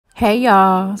Hey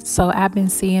y'all, so I've been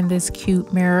seeing this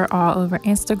cute mirror all over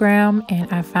Instagram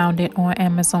and I found it on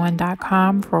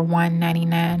Amazon.com for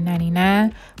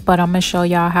 $199.99, but I'm gonna show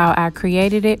y'all how I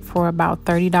created it for about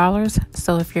 $30.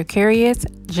 So if you're curious,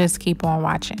 just keep on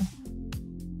watching.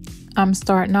 I'm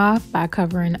starting off by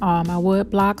covering all my wood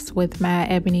blocks with my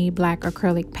Ebony black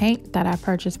acrylic paint that I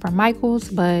purchased from Michael's,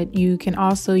 but you can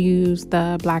also use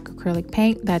the black acrylic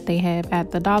paint that they have at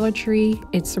the Dollar Tree.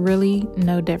 It's really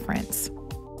no difference.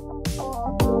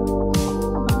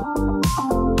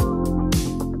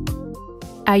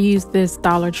 I used this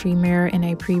Dollar Tree mirror in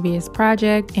a previous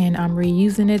project and I'm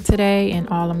reusing it today, and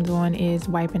all I'm doing is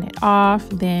wiping it off.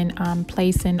 Then I'm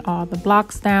placing all the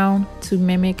blocks down to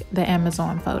mimic the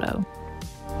Amazon photo.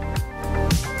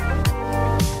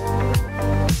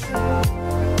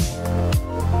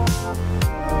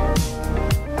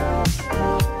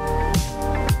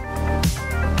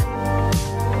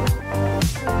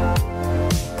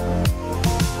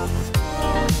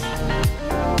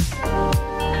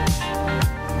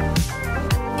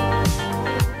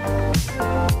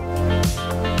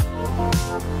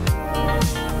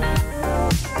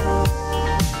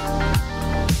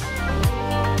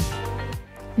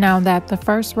 Now that the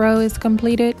first row is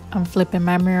completed, I'm flipping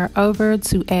my mirror over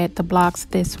to add the blocks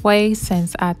this way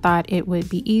since I thought it would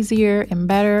be easier and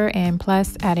better, and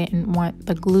plus I didn't want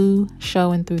the glue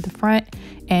showing through the front,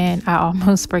 and I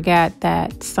almost forgot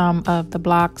that some of the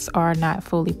blocks are not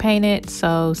fully painted,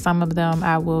 so some of them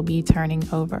I will be turning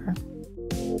over.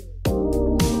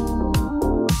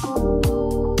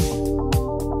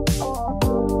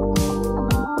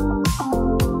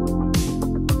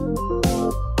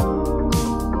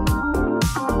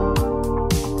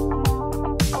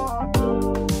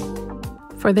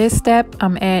 For this step,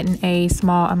 I'm adding a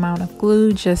small amount of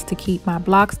glue just to keep my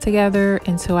blocks together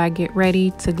until I get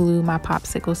ready to glue my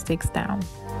popsicle sticks down.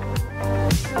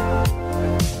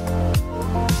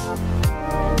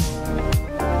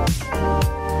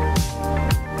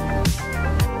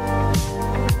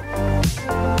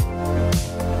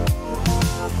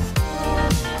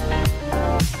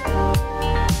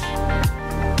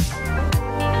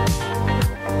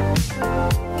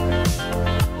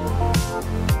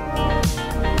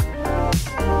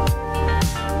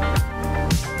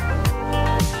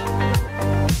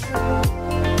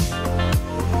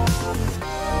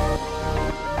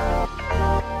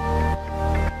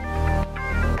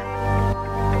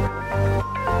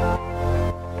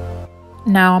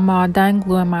 Now I'm all done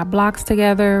gluing my blocks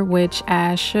together, which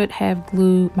I should have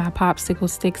glued my popsicle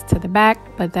sticks to the back,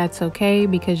 but that's okay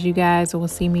because you guys will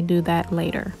see me do that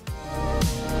later.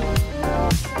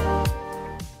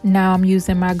 Now I'm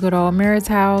using my good old mirror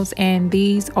towels, and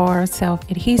these are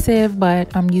self-adhesive,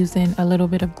 but I'm using a little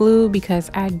bit of glue because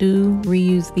I do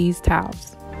reuse these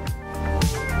towels.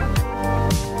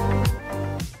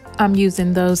 I'm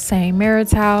using those same mirror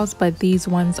towels, but these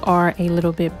ones are a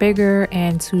little bit bigger,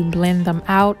 and to blend them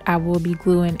out, I will be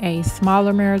gluing a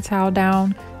smaller mirror towel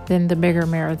down than the bigger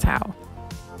mirror towel.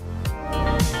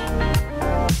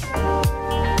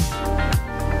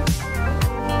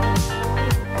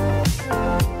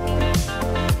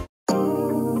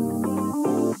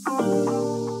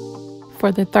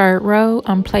 For the third row,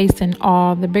 I'm placing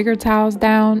all the bigger towels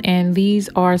down, and these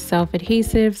are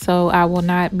self-adhesive, so I will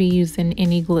not be using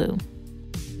any glue.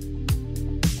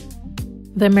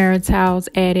 The mirror towels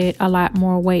added a lot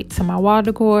more weight to my wall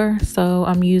decor, so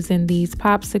I'm using these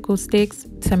popsicle sticks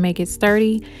to make it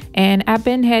sturdy. And I've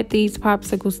been had these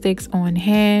popsicle sticks on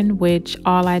hand, which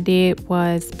all I did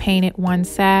was painted one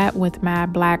side with my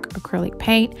black acrylic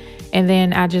paint, and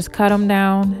then I just cut them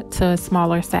down to a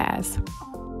smaller size.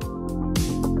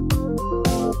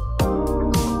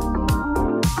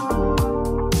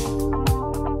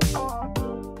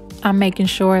 I'm making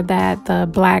sure that the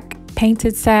black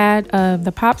painted side of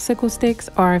the popsicle sticks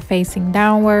are facing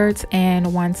downwards,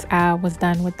 and once I was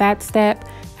done with that step,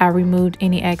 I removed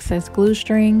any excess glue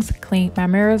strings, cleaned my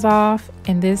mirrors off,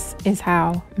 and this is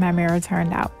how my mirror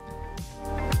turned out.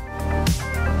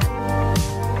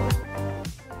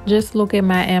 Just look at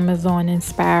my Amazon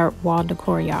inspired wall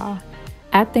decor, y'all.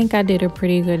 I think I did a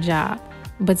pretty good job,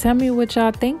 but tell me what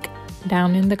y'all think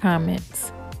down in the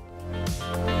comments.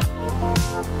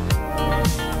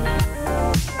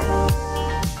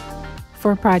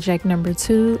 For project number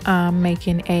 2, I'm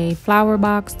making a flower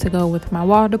box to go with my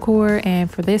wall decor,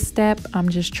 and for this step, I'm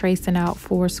just tracing out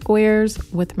 4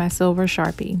 squares with my silver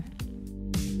Sharpie.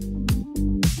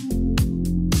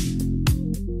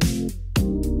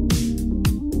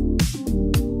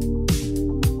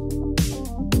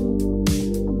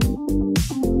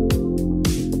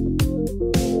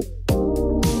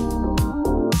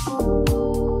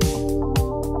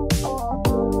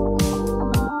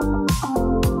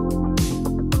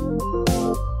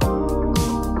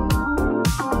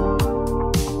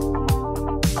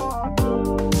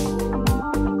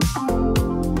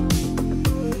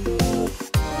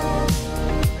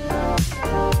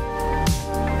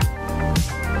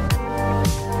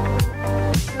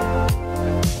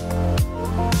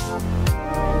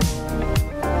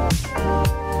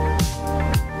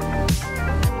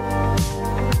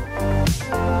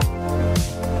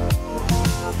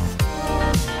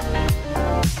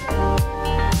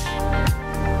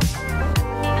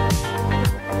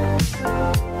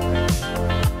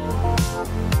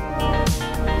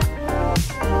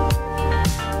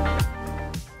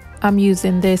 I'm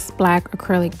using this black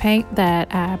acrylic paint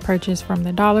that I purchased from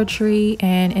the Dollar Tree,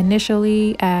 and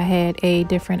initially I had a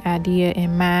different idea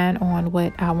in mind on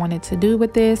what I wanted to do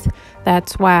with this.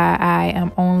 That's why I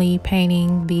am only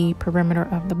painting the perimeter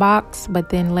of the box, but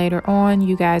then later on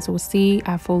you guys will see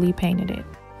I fully painted it.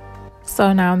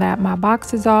 So now that my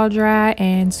box is all dry,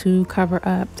 and to cover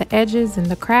up the edges and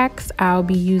the cracks, I'll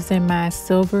be using my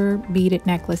silver beaded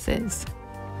necklaces.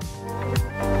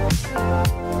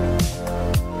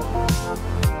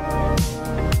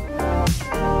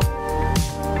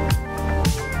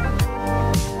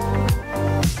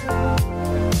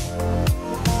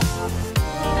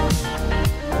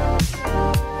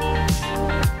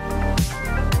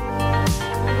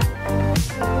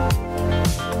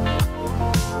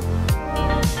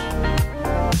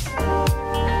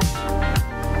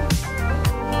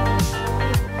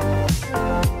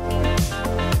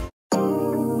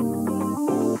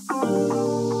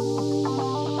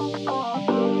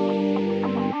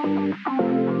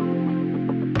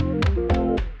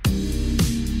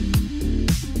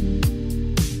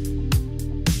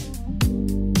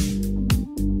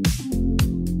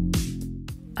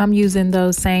 I'm using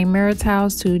those same mirror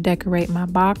tiles to decorate my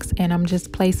box, and I'm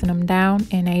just placing them down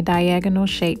in a diagonal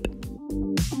shape.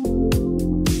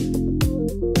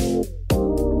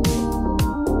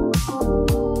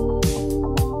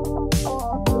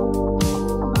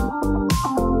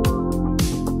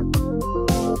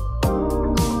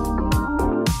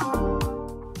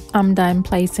 I'm done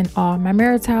placing all my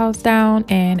mirror tiles down,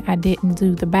 and I didn't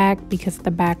do the back because the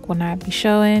back will not be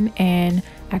showing, and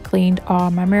I cleaned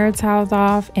all my mirror tiles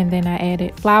off, and then I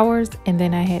added flowers, and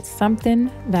then I had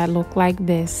something that looked like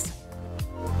this.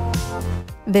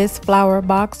 This flower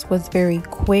box was very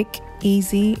quick,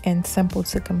 easy, and simple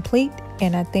to complete,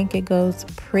 and I think it goes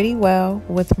pretty well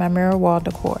with my mirror wall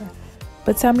decor.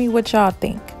 But tell me what y'all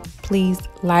think. Please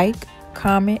like,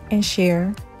 comment, and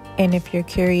share. And if you're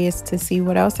curious to see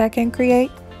what else I can create,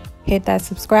 hit that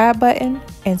subscribe button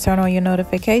and turn on your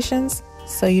notifications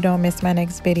so you don't miss my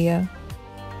next video.